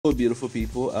Hello, beautiful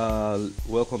people.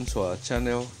 Welcome to our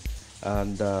channel,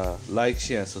 and like,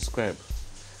 share, and subscribe.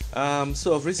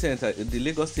 So of recent, the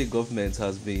Lagos State government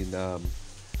has been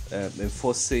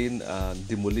enforcing and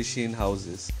demolishing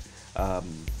houses. Um,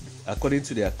 According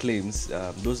to their claims,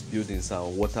 those buildings are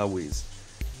on waterways.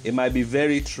 It might be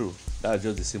very true. That's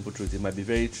just the simple truth. It might be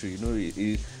very true.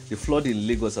 The flood in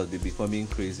Lagos has been becoming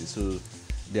crazy. So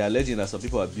they are alleging that some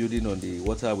people are building on the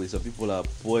waterway, some people are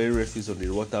pouring refuse on the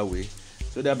waterway.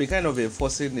 So they have been kind of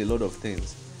enforcing a lot of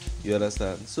things. You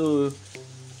understand? So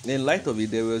in light of it,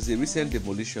 there was a recent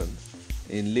demolition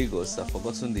in Lagos. I've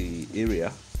forgotten the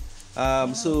area.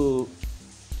 So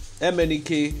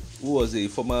Emenike, who was a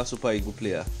former Super Igbo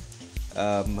player,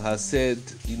 has said,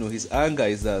 his anger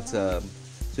is that. So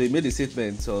he made a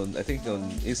statement on, I think,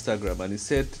 on Instagram, and he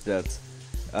said that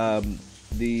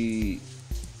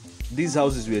these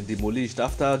houses were demolished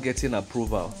after getting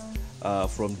approval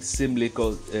from the same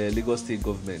Lagos State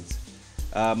government.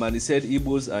 And he said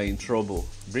Igbos are in trouble.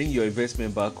 Bring your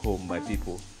investment back home, my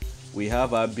people. We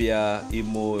have Abia,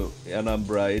 Imo,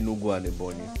 Anambra, Enugu, and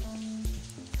Ebonyi.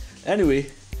 Anyway,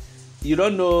 you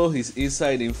don't know his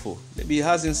inside info. Maybe he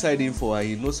has inside info and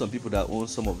he knows some people that own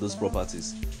some of those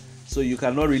properties. So you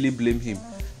cannot really blame him.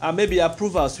 And maybe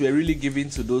approvals were really given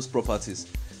to those properties.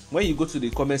 When you go to the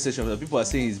comment section, people are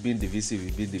saying he's being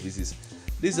divisive,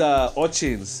 These are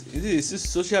urchins.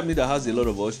 Social media has a lot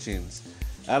of urchins,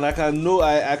 and I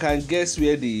can guess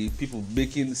where the people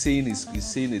saying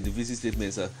a divisive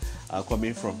statements are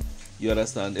coming from. You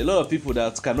understand? A lot of people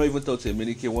that cannot even talk to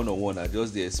Emenike one-on-one are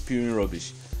just there spewing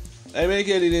rubbish. Emenike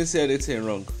didn't say anything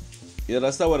wrong. You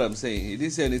understand what I'm saying? He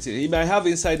didn't say anything. He might have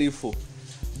inside info.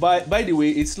 By the way,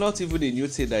 it's not even a new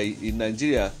thing that in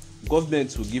Nigeria,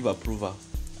 government will give approval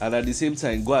and at the same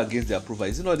time go against the approval.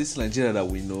 Is it not this Nigeria that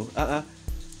we know?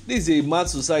 This is a mad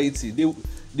society.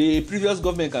 The previous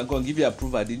government can come give you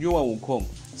approval. The new one will come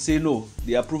say no,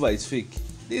 the approval is fake.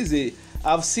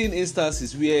 I've seen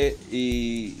instances where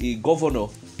a governor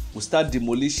will start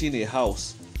demolishing a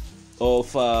house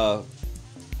of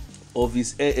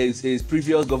his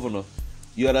previous governor.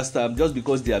 You understand? Just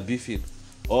because they are beefing.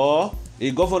 Or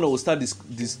a governor will start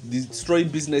destroying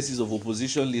businesses of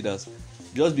opposition leaders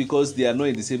just because they are not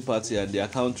in the same party and they are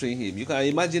countering him. You can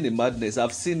imagine the madness.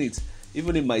 I've seen it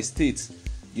even in my state.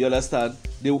 You understand?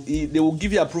 They will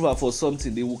give you approval for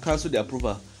something, they will cancel the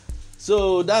approval.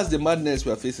 So that's the madness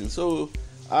we are facing. So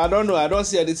I don't know. I don't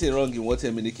see anything wrong in what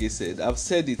Emenike said. I've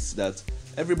said it that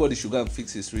everybody should go and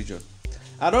fix his region.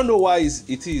 I don't know why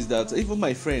it is that even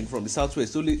my friend from the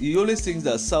southwest, he always thinks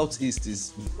that southeast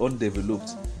is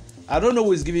undeveloped. I don't know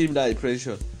who is giving him that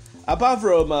impression. Apart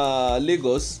from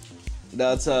Lagos,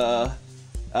 that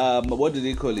what do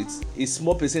they call it? A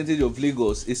small percentage of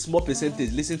Lagos, a small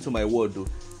percentage. Listen to my word, though.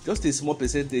 Just a small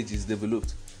percentage is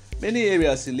developed. Many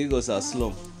areas in Lagos are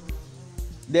slum.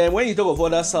 Then when you talk of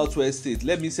other southwest states,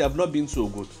 let me say I've not been so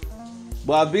good,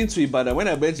 but I've been to Ibadan. When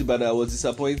I went to Ibadan, I was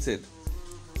disappointed.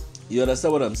 You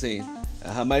understand what I'm saying?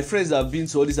 My friends that have been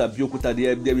to all these Abeokuta,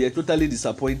 they were totally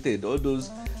disappointed. All those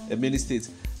many states.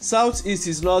 Southeast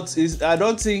is not. I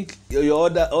don't think your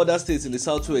other states in the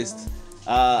southwest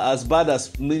are as bad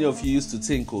as many of you used to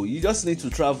think. You just need to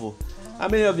travel. How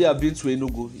many of you have been to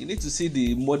Enugu? You need to see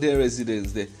the modern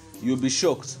residents there. You'll be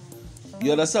shocked.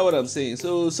 You understand what I'm saying?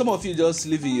 So some of you just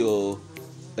live in your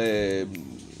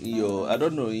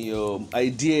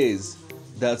ideas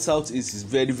that Southeast is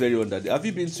very, very under. Have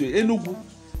you been to Enugu?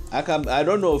 I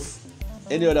don't know of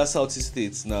any other Southeast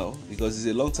states now because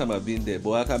it's a long time I've been there,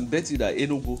 but I can bet you that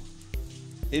Enugu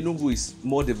is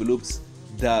more developed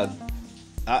than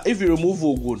if you remove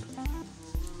Ogun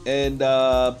and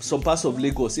some parts of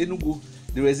Lagos. Enugu,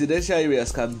 the residential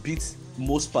areas can beat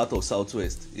most part of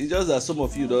Southwest. It's just that some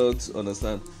of you don't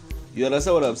understand. You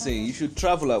understand what I'm saying? You should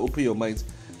travel and open your mind.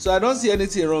 So I don't see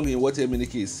anything wrong in what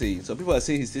Emenike is saying. Some people are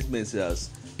saying his statements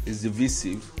is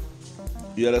divisive.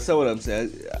 You understand what I'm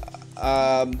saying?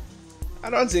 I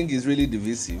don't think it's really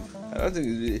divisive. I don't think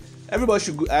it's really. Everybody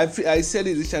should go. I said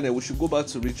in this channel we should go back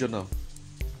to regional.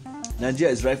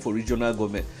 Nigeria is right for regional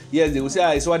government. Yes, they will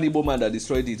say it's one Igbo man that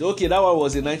destroyed it. Okay, that one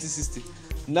was in 1960.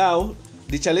 Now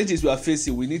the challenges we are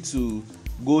facing, we need to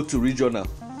go to regional.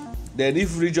 Then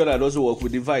if regional doesn't work, we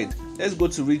divide. Let's go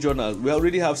to regional. We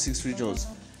already have 6 regions.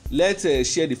 Let's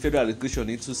share the federal allocation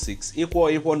into 6.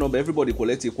 Equal number. Everybody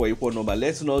collect equal number.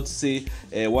 Let's not say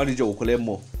one region will collect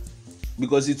more,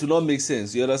 because it will not make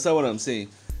sense. You understand what I'm saying?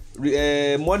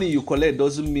 Money you collect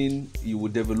doesn't mean you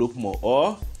will develop more.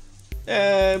 Or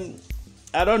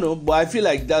I don't know, but I feel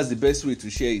like that's the best way to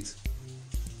share it.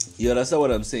 You understand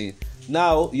what I'm saying?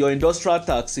 Now your industrial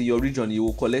tax in your region, you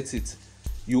will collect it.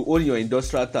 You own your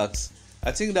industrial tax.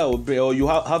 I think that will bring, or you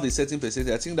have a certain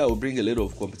percentage, I think that will bring a lot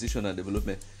of competition and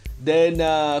development.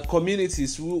 Then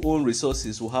communities who own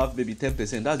resources will have maybe 10%.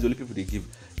 That's the only people they give.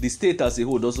 The state as a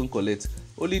whole doesn't collect.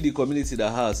 Only the community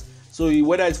that has. So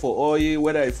whether it's for oil,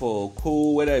 whether it's for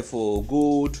coal, whether it's for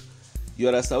gold, you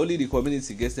understand, only the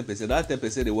community gets 10%. That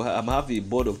 10% they will have a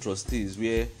board of trustees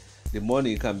where the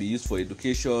money can be used for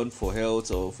education, for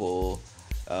health, or for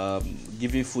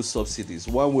giving food subsidies,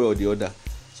 one way or the other,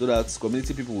 so that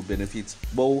community people will benefit.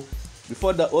 But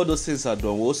before that, all those things are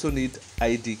done, we also need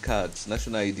ID cards,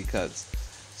 national ID cards.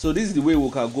 So this is the way we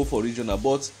can go for regional.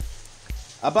 But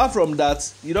apart from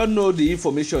that, you don't know the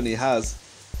information he has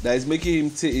that is making him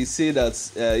say that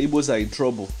Igbos are in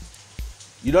trouble.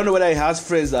 You don't know whether he has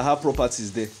friends that have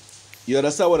properties there. You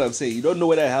understand what I'm saying? You don't know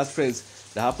whether he has friends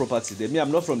that have properties there. Me,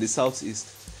 I'm not from the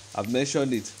southeast. I've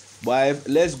mentioned it. But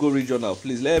let's go regional,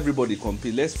 please. Let everybody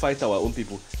compete. Let's fight our own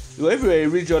people. If we're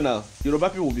regional, Yoruba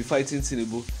people will be fighting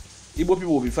Tinubu. Igbo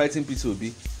people will be fighting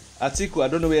P2B. Atiku, I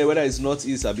don't know whether it's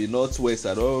northeast or be northwest.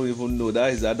 I don't even know.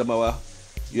 That is Adamawa.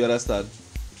 You understand?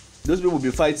 Those people will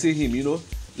be fighting him, you know.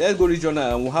 Let's go regional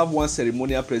and we'll have one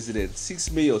ceremonial president,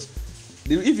 6 mayors.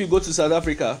 If you go to South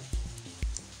Africa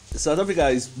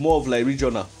is more of like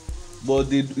regional, but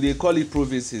they call it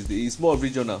provinces. It's more of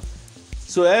regional.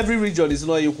 So every region is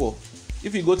not equal.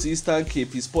 If you go to Eastern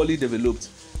Cape, it's poorly developed.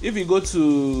 If you go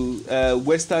to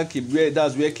Western Cape,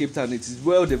 that's where Cape Town it is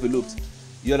well developed.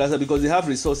 You understand? Because they have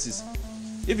resources.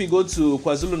 If you go to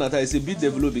KwaZulu-Natal, it's a bit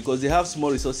developed because they have small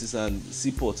resources and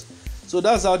seaport. So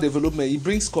that's how development, it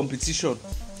brings competition.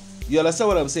 You understand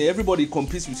what I'm saying? Everybody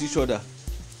competes with each other.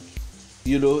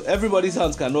 You know, everybody's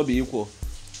hands cannot be equal.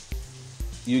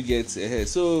 You get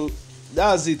so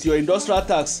that's it. Your industrial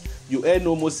tax, you earn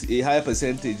almost a higher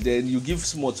percentage, then you give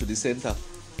small to the center.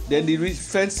 Then the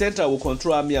center will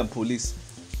control army and police,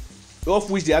 of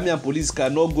which the army and police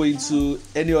cannot go into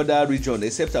any other region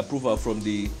except approval from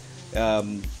the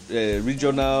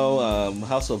regional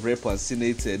House of Rep and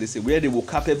Senate. They say where they will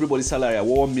cap everybody's salary at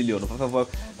 1 million or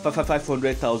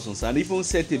 500,000, and even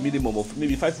set a minimum of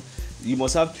maybe 5. You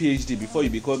must have PhD before you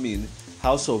become in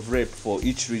House of Rep for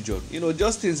each region. You know,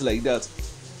 just things like that.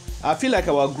 I feel like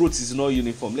our growth is not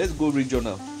uniform. Let's go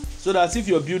regional, so that if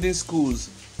you're building schools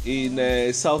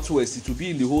in southwest, it will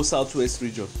be in the whole southwest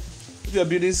region. If you're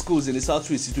building schools in the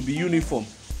southwest, it will be uniform.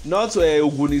 Not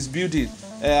Ogun is building,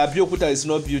 Abeokuta is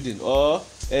not building, or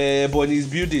Ebonyi is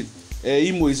building,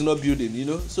 Imo is not building. You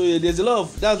know, so there's a lot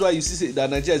of. That's why you see that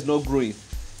Nigeria is not growing.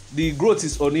 The growth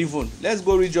is uneven. Let's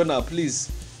go regional, please.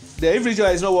 If regional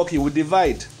is not working, we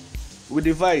divide. We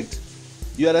divide.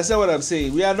 You understand what I'm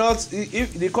saying? We are not.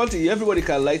 If the country, everybody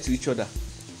can lie to each other.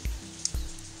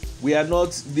 We are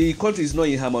not. The country is not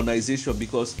in harmonization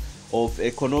because of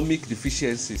economic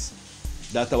deficiencies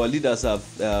that our leaders have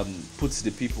put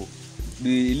the people.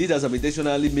 The leaders have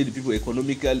intentionally made the people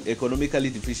economically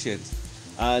deficient,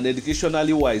 and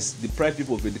educationally wise, deprive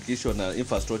people of education and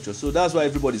infrastructure. So that's why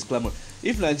everybody is clamoring.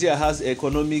 If Nigeria has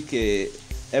economic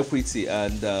equity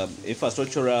and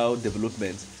infrastructural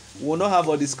development, we will not have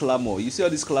all this clamor. You see all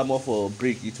this clamor for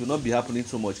break, it will not be happening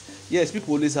too much. Yes,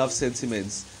 people always have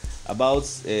sentiments about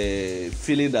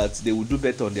feeling that they will do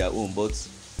better on their own, but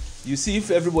you see, if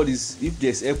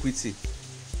there's equity,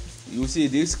 you see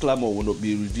this clamor will not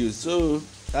be reduced. So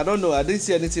I don't know, I didn't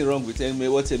see anything wrong with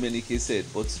what Emenike said,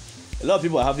 but a lot of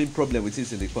people are having problem with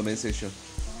it in the comment section.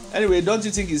 Anyway, don't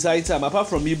you think it's high time, apart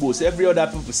from Igbos, every other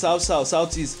people, south,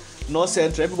 southeast, north,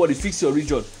 central, everybody fix your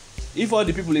region. If all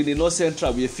the people in the north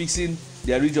central were fixing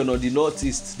their region or the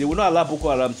northeast, they will not allow Boko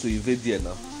Haram to invade there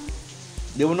now.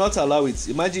 They will not allow it.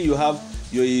 Imagine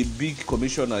you're a big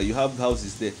commissioner, you have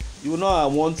houses there. You will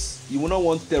not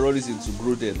want terrorism to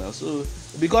grow there now. So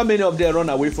because many of them run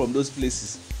away from those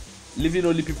places, leaving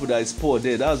only people that is poor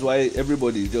there. That's why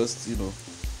everybody is just, you know,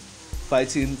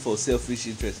 fighting for selfish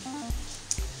interest.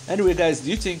 Anyway, guys, do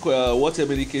you think what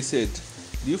Emenike said,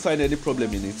 do you find any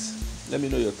problem in it? Let me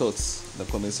know your thoughts in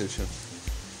the comment section.